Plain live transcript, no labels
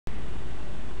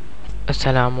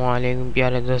अस्सलामुअलैकुम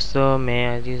प्यारे दोस्तों,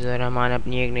 मैं अज़ीज़ रहमान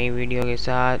अपनी एक नई वीडियो के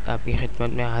साथ आपकी खिदमत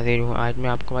में हाजिर हूँ। आज मैं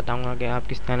आपको बताऊंगा कि आप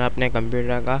किस तरह अपने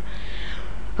कंप्यूटर का,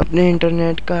 अपने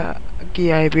इंटरनेट का की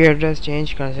आईपी एड्रेस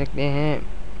चेंज कर सकते हैं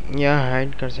या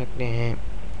हाइड कर सकते हैं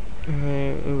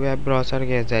वेब ब्राउज़र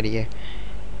के ज़रिए।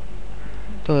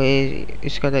 तो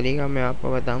इसका तरीका मैं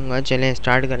आपको बताऊंगा। चलें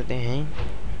स्टार्ट करते हैं।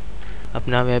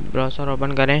 अपना वेब ब्राउज़र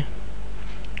ओपन करें।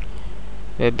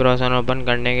 वेब ब्राउज़र ओपन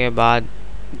करने के बाद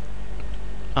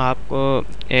आपको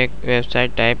एक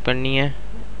वेबसाइट टाइप करनी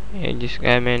है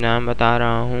जिसका मैं नाम बता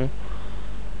रहा हूँ।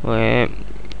 वह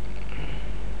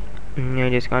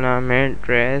जिसका नाम है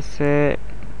ट्रेस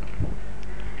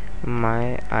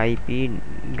माई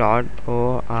IP.org।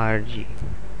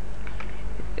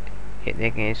 ये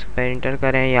देखें, इस पर इंटर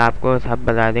करें। ये आपको सब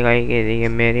बता देगा कि ये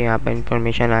मेरे यहाँ पर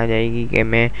इंफॉर्मेशन आ जाएगी कि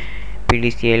मैं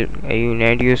PDCL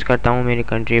यूनेट यूज़ करता हूँ। मेरी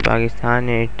कंट्री पाकिस्तान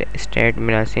है, स्टेट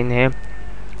मेरा सिंध है,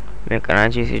 मैं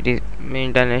कराची सिटी में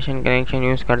इंटरनेशनल कनेक्शन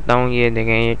यूज़ करता हूँ। ये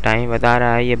देखें, ये टाइम बता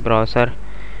रहा है, ये ब्राउज़र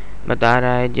बता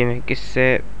रहा है जो मैं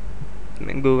किससे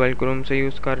गूगल क्रोम से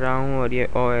यूज़ कर रहा हूँ, और ये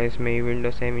OS में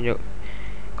विंडोज से जो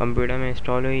कंप्यूटर में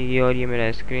इंस्टॉल हुई है, और ये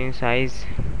मेरा स्क्रीन साइज़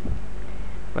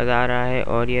बता रहा है,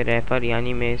 और ये रेफ़र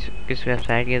यानी मैं किस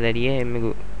वेबसाइट के ज़रिए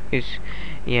मैं इस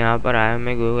यहाँ पर आया,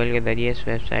 मैं गूगल के ज़रिए इस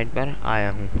वेबसाइट पर आया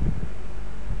हूँ।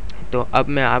 तो अब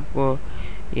मैं आपको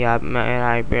ये आप मेरा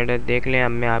आईपी एड्रेस देख लें।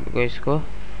 अब मैं आपको इसको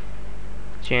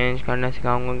चेंज करना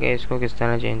सिखाऊंगा कि इसको किस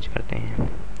तरह चेंज करते हैं।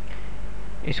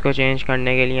 इसको चेंज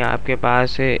करने के लिए आपके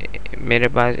पास मेरे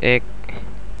पास एक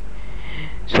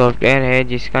सॉफ्टवेयर है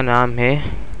जिसका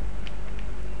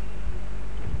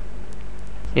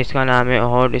नाम है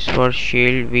हॉटस्पॉट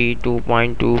शील्ड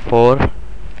V2.24।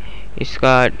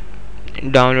 इसका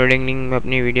डाउनलोडिंग लिंक मैं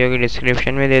अपनी वीडियो की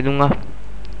डिस्क्रिप्शन में दे दूंगा।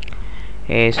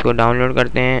 इसको डाउनलोड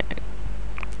करते हैं।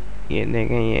 ये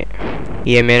देखें,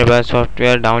 ये मेरे पास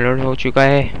सॉफ्टवेयर डाउनलोड हो चुका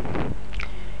है।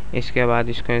 इसके बाद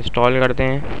इसको इंस्टॉल करते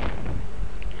हैं।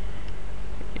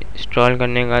 इंस्टॉल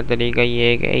करने का तरीका ये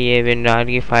है कि ये विनरार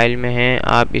की फ़ाइल में है।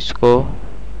 आप इसको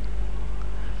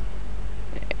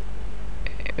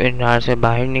विनरार से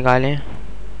बाहर निकालें।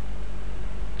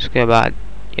 उसके बाद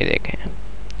ये देखें,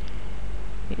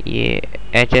 ये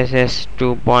HSS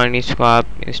 2 इसको आप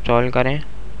इंस्टॉल करें।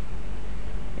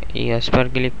 यस पर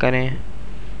क्लिक करें।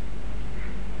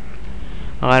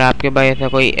 अगर आपके पास ऐसा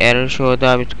कोई एरर शो हो तो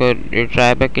आप इसको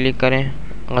रिट्राई पर क्लिक करें,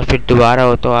 और फिर दोबारा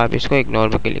हो तो आप इसको इग्नोर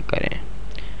पर क्लिक करें।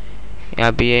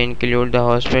 यहाँ पे ये include the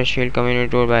hotspot shield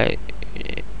community tool by,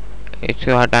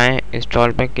 इसको हटाएं,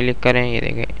 इंस्टॉल पर क्लिक करें। ये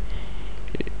देखें,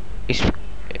 इस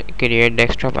क्रिएट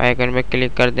डेस्कटॉप आइकन पर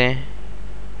क्लिक कर दें।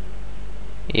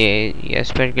 ये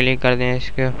यस पर क्लिक कर दें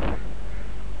इसको,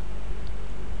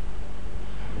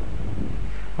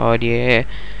 और ये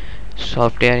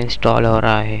सॉफ्टवेयर इंस्टॉल हो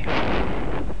रहा है।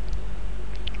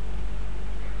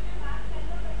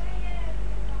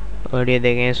 और ये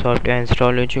देखें, सॉफ्टवेयर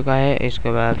इंस्टॉल हो चुका है।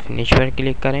 इसके बाद फिनिश पर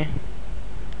क्लिक करें।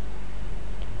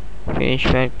 फिनिश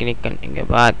पर क्लिक करने के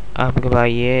बाद आपके पास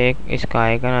ये एक इसका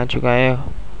आइकन आ चुका है,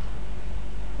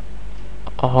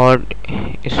 हॉट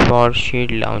स्पॉट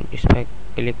शीट लाउंज। इस पर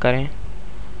क्लिक करें।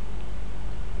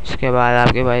 इसके बाद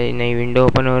आपके पास नई विंडो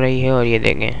ओपन हो रही है, और ये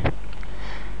देखें,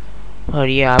 और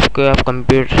ये आपको आप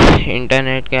कंप्यूटर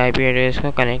इंटरनेट के आईपी एड्रेस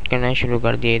को कनेक्ट करना शुरू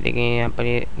कर दिए। देखें, यहाँ पर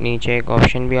ये नीचे एक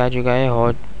ऑप्शन भी आ चुका है,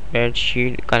 हॉट बेड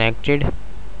शीट कनेक्टेड।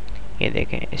 ये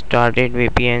देखें, स्टार्टेड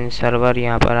VPN सर्वर।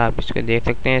 यहाँ पर आप इसको देख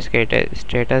सकते हैं,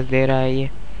 स्टेटस दे रहा है ये।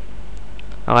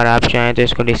 अगर आप चाहें तो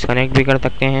इसको डिस्कनेक्ट भी कर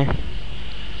सकते हैं।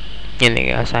 ये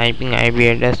देखें, असाइनिंग आईपी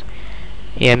एड्रेस,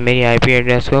 ये मेरी आईपी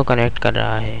एड्रेस को कनेक्ट कर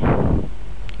रहा है।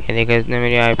 ये देखें, इसने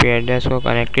मेरी आईपी एड्रेस को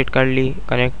कनेक्ट कर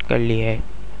ली है।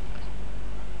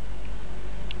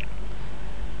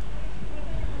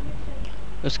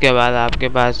 उसके बाद आपके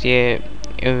पास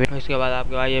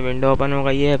ये विंडो ओपन हो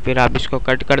गई है। फिर आप इसको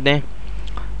कट कर दें।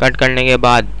 कट करने के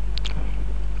बाद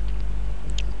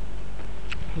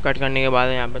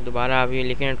यहाँ पर दोबारा आप ये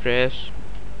लिखें, ट्रेस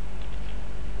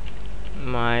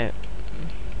माई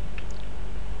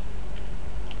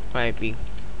IP।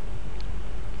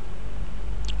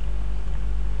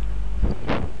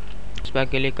 इस पर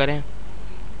क्लिक करें,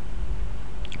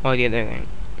 और ये देखें,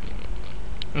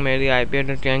 मेरी IP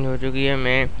एड्रेस चेंज हो चुकी है।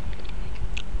 मैं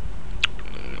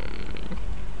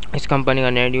इस कंपनी का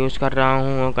नेट यूज़ कर रहा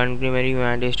हूँ, और कंट्री मेरी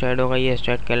यूनाइटेड स्टेट हो गई है,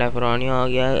 स्टेट कैलिफोर्निया हो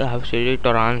गया है, हाफ सिटी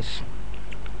टोरांस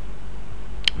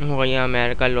हो गया,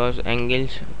 अमेरिका लॉस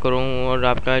एंजल्स क्रोम, और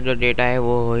आपका जो डेटा है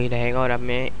वो हो ही रहेगा। और अब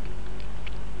मैं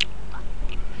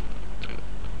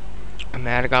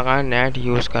अमेरिका का नेट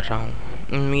यूज़ कर रहा हूँ।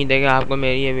 उम्मीद है कि आपको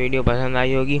मेरी ये वीडियो पसंद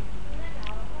आई होगी।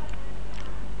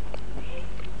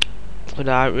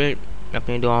 खुदा हाफ़िज़।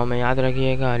 अपनी दुआओं में याद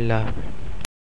रखिएगा। अल्लाह हाफ़िज़।